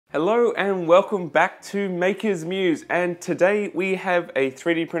Hello and welcome back to Makers Muse, and today we have a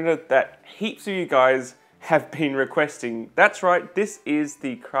 3D printer that heaps of you guys have been requesting. That's right, this is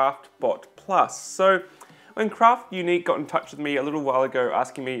the Craftbot Plus. So when Craftunique got in touch with me a little while ago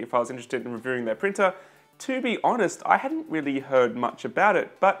asking me if I was interested in reviewing their printer, to be honest, I hadn't really heard much about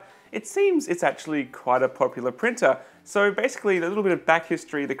it, but it seems it's actually quite a popular printer. So basically, a little bit of back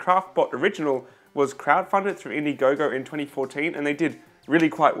history, the Craftbot original was crowdfunded through Indiegogo in 2014, and they did really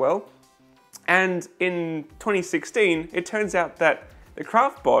quite well. And in 2016, it turns out that the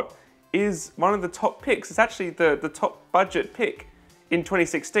Craftbot is one of the top picks. It's actually the top budget pick in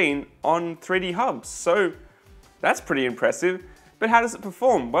 2016 on 3D Hubs. So that's pretty impressive. But how does it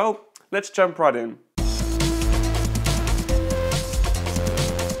perform? Well, let's jump right in.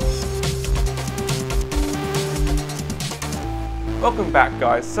 Welcome back,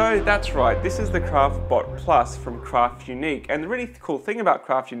 guys. So that's right, this is the Craftbot Plus from Craftunique, and the really cool thing about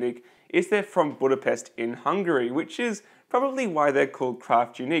Craftunique is they're from Budapest in Hungary, which is probably why they're called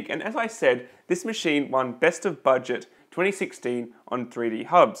Craftunique. And as I said, this machine won Best of Budget 2016 on 3D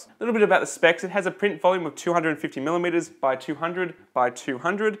Hubs. A little bit about the specs: it has a print volume of 250mm by 200 by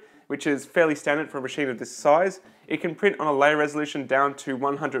 200, which is fairly standard for a machine of this size. It can print on a layer resolution down to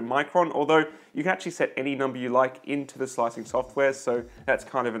 100 micron, although you can actually set any number you like into the slicing software, so that's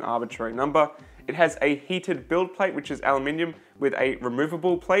kind of an arbitrary number. It has a heated build plate, which is aluminium, with a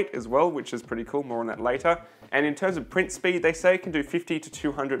removable plate as well, which is pretty cool, more on that later. And in terms of print speed, they say it can do 50 to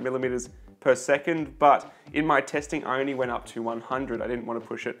 200 millimeters per second, but in my testing, I only went up to 100. I didn't want to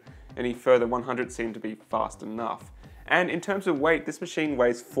push it any further. 100 seemed to be fast enough. And in terms of weight, this machine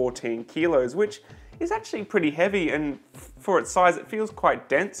weighs 14 kilos, which is actually pretty heavy, and for its size, it feels quite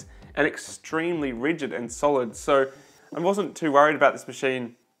dense and extremely rigid and solid. So I wasn't too worried about this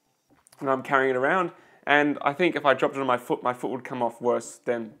machine when I'm carrying it around, and I think if I dropped it on my foot would come off worse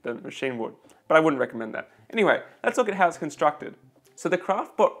than the machine would. But I wouldn't recommend that. Anyway, let's look at how it's constructed. So the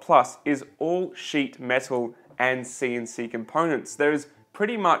Craftbot Plus is all sheet metal and CNC components. There's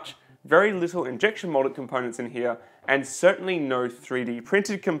pretty much very little injection molded components in here, and certainly no 3D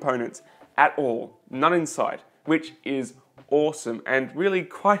printed components at all, none inside, which is awesome and really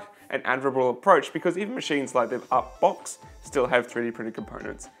quite an admirable approach, because even machines like the Upbox still have 3D printed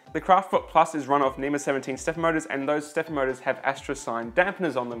components. The Craftbot Plus is run off NEMA 17 stepper motors, and those stepper motors have Astra Sign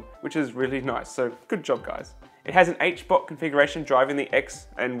dampeners on them, which is really nice, so good job, guys. It has an HBOT configuration driving the X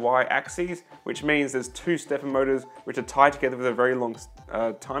and Y axes, which means there's two stepper motors which are tied together with a very long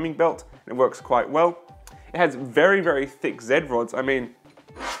timing belt, and it works quite well. It has very, very thick Z rods. I mean,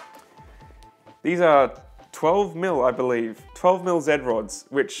 these are 12 mil, I believe, 12 mil Z rods,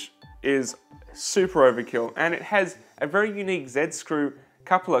 which is super overkill. And it has a very unique Z screw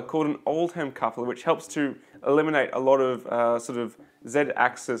coupler called an Oldham coupler, which helps to eliminate a lot of sort of Z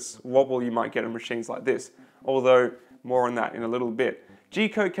axis wobble you might get on machines like this, although more on that in a little bit.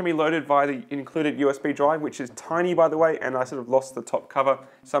 G-code can be loaded via the included USB drive, which is tiny, by the way, and I sort of lost the top cover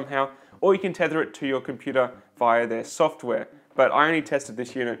somehow, or you can tether it to your computer via their software. But I only tested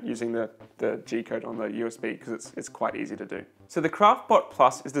this unit using the G-code on the USB because it's quite easy to do. So the Craftbot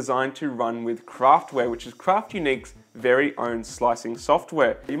Plus is designed to run with Craftware, which is Craftunique's very own slicing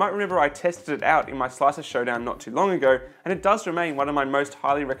software. You might remember I tested it out in my Slicer Showdown not too long ago, and it does remain one of my most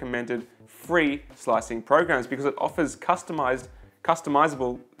highly recommended free slicing programs because it offers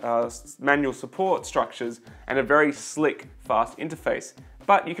customizable manual support structures and a very slick, fast interface.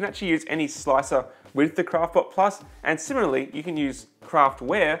 But you can actually use any slicer with the Craftbot Plus, and similarly, you can use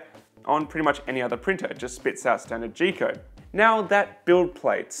Craftware on pretty much any other printer. It just spits out standard G-code. Now that build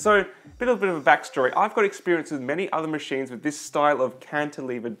plate. So a bit of a backstory. I've got experience with many other machines with this style of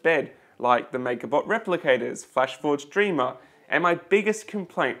cantilevered bed, like the MakerBot Replicators, FlashForge Dreamer, and my biggest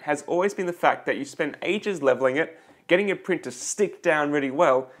complaint has always been the fact that you spend ages leveling it, getting your print to stick down really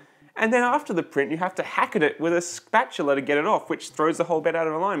well, and then after the print you have to hack at it with a spatula to get it off, which throws the whole bed out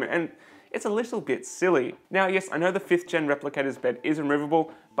of alignment, and it's a little bit silly. Now yes, I know the 5th gen Replicator's bed is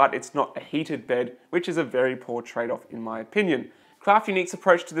removable, but it's not a heated bed, which is a very poor trade-off in my opinion. Craftunique's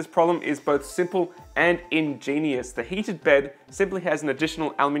approach to this problem is both simple and ingenious. The heated bed simply has an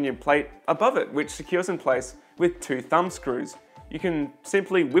additional aluminium plate above it, which secures in place with 2 thumb screws. You can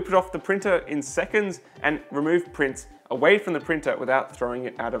simply whip it off the printer in seconds and remove prints away from the printer without throwing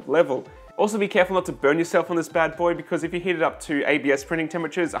it out of level. Also be careful not to burn yourself on this bad boy, because if you heat it up to ABS printing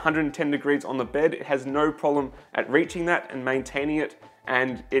temperatures, 110 degrees on the bed, it has no problem at reaching that and maintaining it,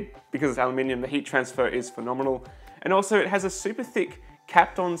 and because it's aluminium, the heat transfer is phenomenal. And also it has a super thick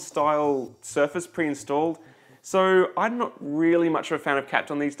Kapton style surface pre-installed, so I'm not really much of a fan of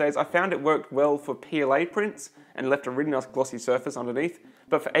Kapton these days. I found it worked well for PLA prints and left a really nice glossy surface underneath,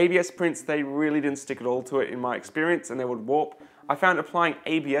 but for ABS prints, they really didn't stick at all to it in my experience, and they would warp. I found applying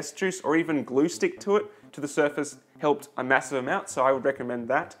ABS juice or even glue stick to it, to the surface, helped a massive amount, so I would recommend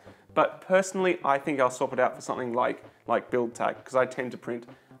that. But personally, I think I'll swap it out for something like Build Tag, because I tend to print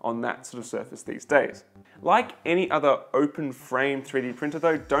on that sort of surface these days. Like any other open frame 3D printer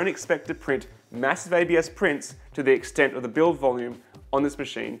though, don't expect to print massive ABS prints to the extent of the build volume on this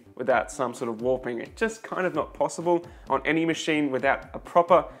machine without some sort of warping. It's just kind of not possible on any machine without a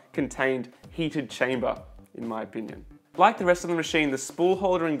proper contained heated chamber, in my opinion. Like the rest of the machine, the spool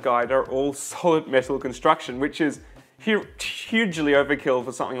holder and guide are all solid metal construction, which is hugely overkill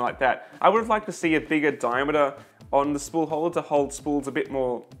for something like that. I would have liked to see a bigger diameter on the spool holder to hold spools a bit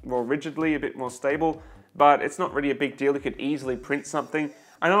more rigidly, a bit more stable, but it's not really a big deal. You could easily print something.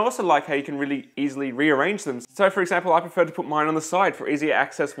 And I also like how you can really easily rearrange them. So for example, I prefer to put mine on the side for easier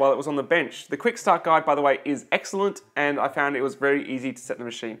access while it was on the bench. The quick start guide, by the way, is excellent, and I found it was very easy to set the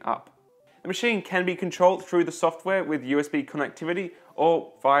machine up. The machine can be controlled through the software with USB connectivity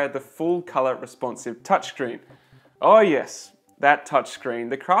or via the full color responsive touchscreen. Oh yes, that touchscreen.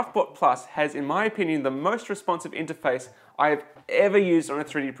 The Craftbot Plus has, in my opinion, the most responsive interface I have ever used on a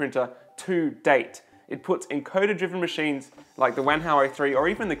 3D printer to date. It puts encoder-driven machines like the Wanhao i3 or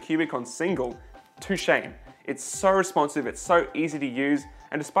even the Cubicon Single to shame. It's so responsive, it's so easy to use,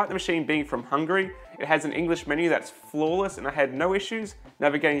 and despite the machine being from Hungary, it has an English menu that's flawless, and I had no issues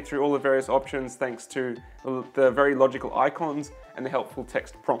navigating through all the various options thanks to the very logical icons and the helpful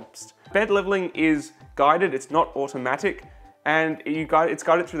text prompts. Bed leveling is guided, it's not automatic, and it's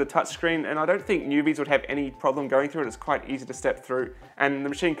guided through the touchscreen, and I don't think newbies would have any problem going through it. It's quite easy to step through, and the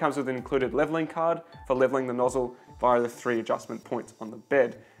machine comes with an included leveling card for leveling the nozzle via the 3 adjustment points on the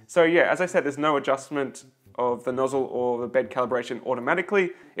bed. So yeah, as I said, there's no adjustment of the nozzle or the bed calibration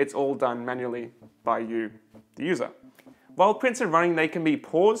automatically. It's all done manually by you, the user. While prints are running, they can be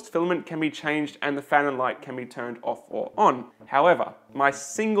paused, filament can be changed, and the fan and light can be turned off or on. However, my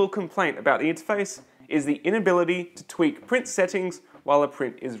single complaint about the interface is the inability to tweak print settings while a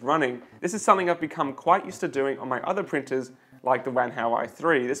print is running. This is something I've become quite used to doing on my other printers, like the Wanhao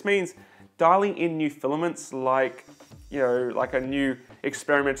i3. This means dialing in new filaments like a new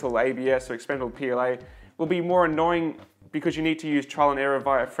experimental ABS or experimental PLA will be more annoying because you need to use trial and error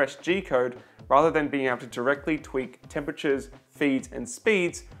via fresh G-code rather than being able to directly tweak temperatures, feeds, and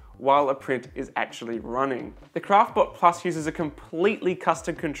speeds while a print is actually running. The Craftbot Plus uses a completely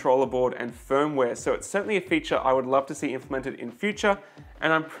custom controller board and firmware, so it's certainly a feature I would love to see implemented in future,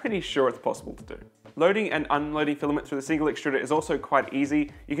 and I'm pretty sure it's possible to do. Loading and unloading filament through the single extruder is also quite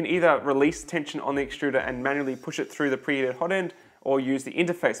easy. You can either release tension on the extruder and manually push it through the preheated hot end, or use the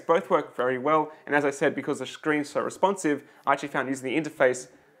interface. Both work very well, and as I said, because the screen's so responsive, I actually found using the interface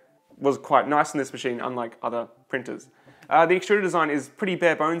was quite nice on this machine, unlike other printers. The Extruder Design is pretty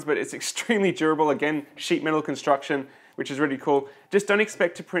bare bones, but it's extremely durable. Again, sheet metal construction, which is really cool. Just don't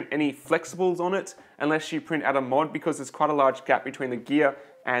expect to print any flexibles on it unless you print out a mod, because there's quite a large gap between the gear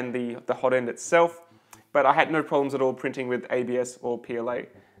and the hot end itself. But I had no problems at all printing with ABS or PLA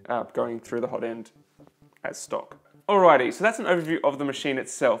going through the hot end as stock. Alrighty, so that's an overview of the machine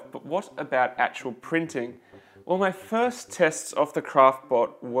itself, but what about actual printing? Well, my first tests of the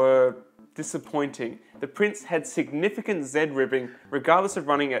Craftbot were disappointing. The prints had significant Z ribbing regardless of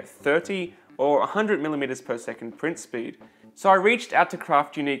running at 30 or 100 millimeters per second print speed. So I reached out to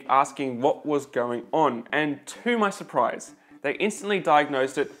Craftunique asking what was going on, and to my surprise, they instantly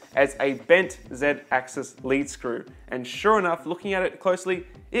diagnosed it as a bent Z-axis lead screw. And sure enough, looking at it closely,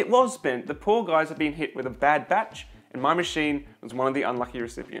 it was bent. The poor guys had been hit with a bad batch, and my machine was one of the unlucky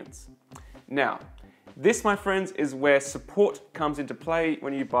recipients. Now, this, my friends, is where support comes into play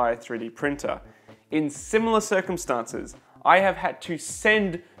when you buy a 3D printer. In similar circumstances, I have had to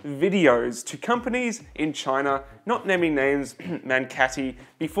send videos to companies in China, not naming names, Mancati,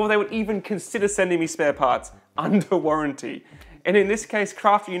 before they would even consider sending me spare parts under warranty. And in this case,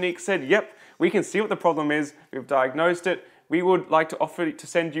 Craftunique said, yep, we can see what the problem is, we've diagnosed it, we would like to offer to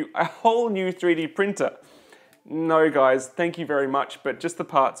send you a whole new 3D printer. No guys, thank you very much, but just the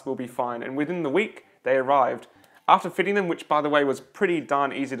parts will be fine. And within the week, they arrived. After fitting them, which by the way was pretty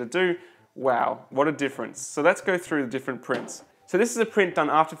darn easy to do, wow, what a difference. So let's go through the different prints. So this is a print done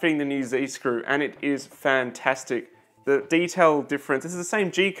after fitting the new Z screw, and it is fantastic. The detail difference, this is the same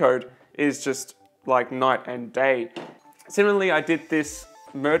G-code, is just like night and day. Similarly, I did this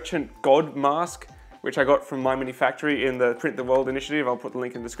Merchant God mask, which I got from my mini factory in the Print the World initiative. I'll put the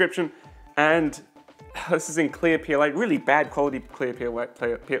link in the description. And this is in clear PLA, really bad quality clear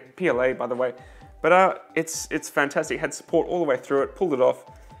PLA by the way. But it's fantastic. It had support all the way through it, pulled it off,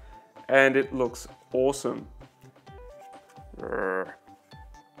 and it looks awesome.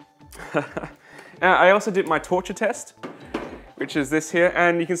 Now, I also did my torture test, which is this here,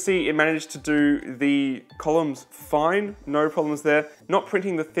 and you can see it managed to do the columns fine, no problems there. Not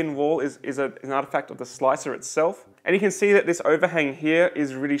printing the thin wall is an artifact of the slicer itself. And you can see that this overhang here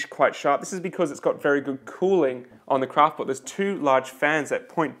is really quite sharp. This is because it's got very good cooling on the Craftbot. There's two large fans that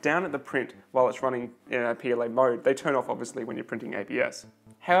point down at the print while it's running in a PLA mode. They turn off obviously when you're printing ABS.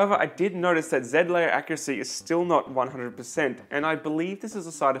 However, I did notice that Z-layer accuracy is still not 100%, and I believe this is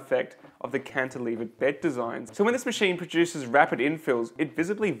a side effect of the cantilevered bed designs. So when this machine produces rapid infills, it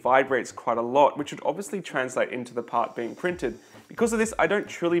visibly vibrates quite a lot, which would obviously translate into the part being printed. Because of this, I don't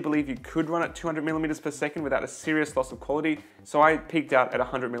truly believe you could run at 200 millimeters per second without a serious loss of quality, so I peaked out at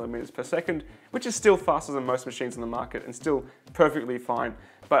 100 millimeters per second, which is still faster than most machines on the market and still perfectly fine.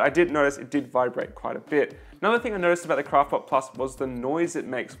 But I did notice it did vibrate quite a bit. Another thing I noticed about the Craftbot Plus was the noise it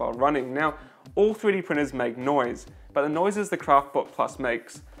makes while running. Now, all 3D printers make noise, but the noises the Craftbot Plus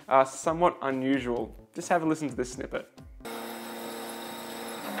makes are somewhat unusual. Just have a listen to this snippet.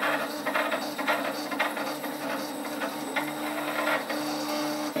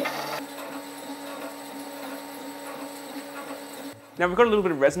 Now we've got a little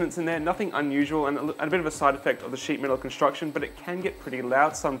bit of resonance in there, nothing unusual and a bit of a side effect of the sheet metal construction, but it can get pretty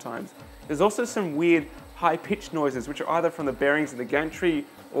loud sometimes. There's also some weird high-pitched noises, which are either from the bearings in the gantry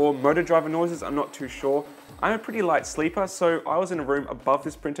or motor driver noises, I'm not too sure. I'm a pretty light sleeper, so I was in a room above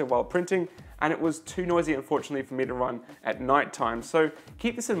this printer while printing, and it was too noisy, unfortunately, for me to run at night time. So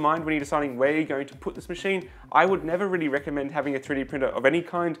keep this in mind when you're deciding where you're going to put this machine. I would never really recommend having a 3D printer of any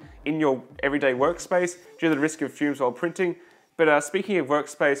kind in your everyday workspace due to the risk of fumes while printing. But speaking of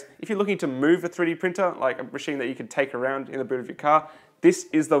workspace, if you're looking to move a 3D printer, like a machine that you can take around in the boot of your car, this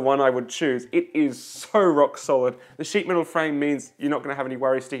is the one I would choose. It is so rock solid. The sheet metal frame means you're not going to have any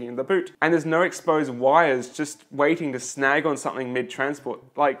worries sticking in the boot. And there's no exposed wires just waiting to snag on something mid-transport.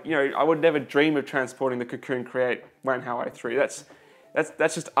 Like, you know, I would never dream of transporting the Cocoon Create Wanhao A3.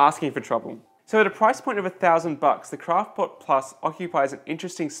 That's just asking for trouble. So at a price point of $1,000, the Craftbot Plus occupies an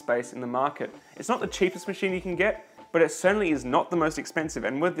interesting space in the market. It's not the cheapest machine you can get, but it certainly is not the most expensive,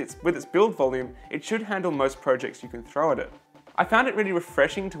 and with its build volume, it should handle most projects you can throw at it. I found it really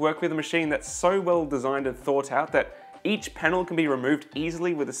refreshing to work with a machine that's so well designed and thought out that each panel can be removed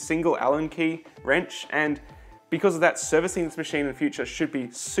easily with a single Allen key wrench, and because of that, servicing this machine in the future should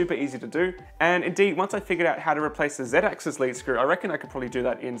be super easy to do. And indeed, once I figured out how to replace the Z-axis lead screw, I reckon I could probably do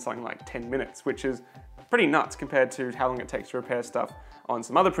that in something like 10 minutes, which is pretty nuts compared to how long it takes to repair stuff on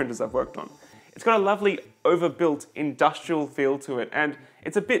some other printers I've worked on. It's got a lovely overbuilt industrial feel to it, and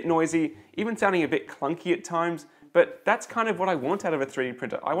it's a bit noisy, even sounding a bit clunky at times, but that's kind of what I want out of a 3D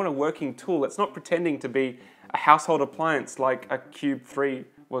printer. I want a working tool that's not pretending to be a household appliance like a Cube 3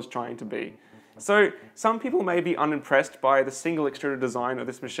 was trying to be. So some people may be unimpressed by the single extruder design of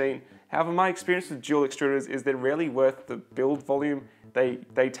this machine. However, my experience with dual extruders is they're rarely worth the build volume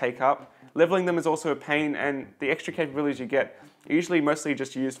they take up. Leveling them is also a pain, and the extra capabilities you get are usually mostly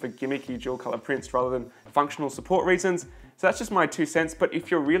just used for gimmicky dual color prints rather than functional support reasons. So that's just my 2 cents, but if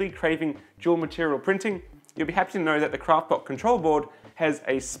you're really craving dual material printing, you'll be happy to know that the Craftbot control board has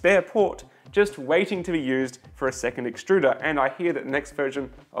a spare port just waiting to be used for a second extruder, and I hear that the next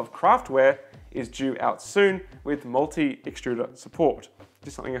version of Craftware is due out soon with multi-extruder support.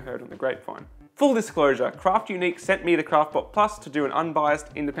 Just something I heard on the grapevine. Full disclosure, Craftunique sent me the Craftbot Plus to do an unbiased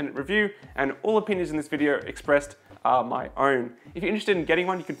independent review, and all opinions in this video expressed are my own. If you're interested in getting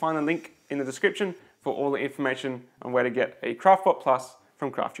one, you can find the link in the description for all the information on where to get a Craftbot Plus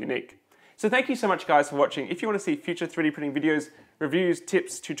from Craftunique. So thank you so much guys for watching. If you want to see future 3D printing videos, reviews,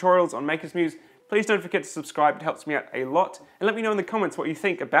 tips, tutorials on Makers Muse, please don't forget to subscribe, it helps me out a lot. And let me know in the comments what you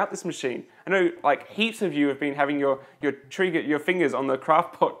think about this machine. I know like heaps of you have been having your fingers on the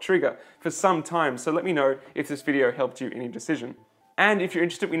Craftbot trigger for some time, so let me know if this video helped you in your decision. And if you're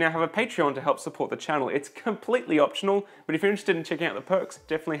interested, we now have a Patreon to help support the channel. It's completely optional, but if you're interested in checking out the perks,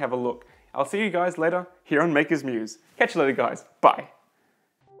 definitely have a look. I'll see you guys later here on Makers Muse. Catch you later guys, bye.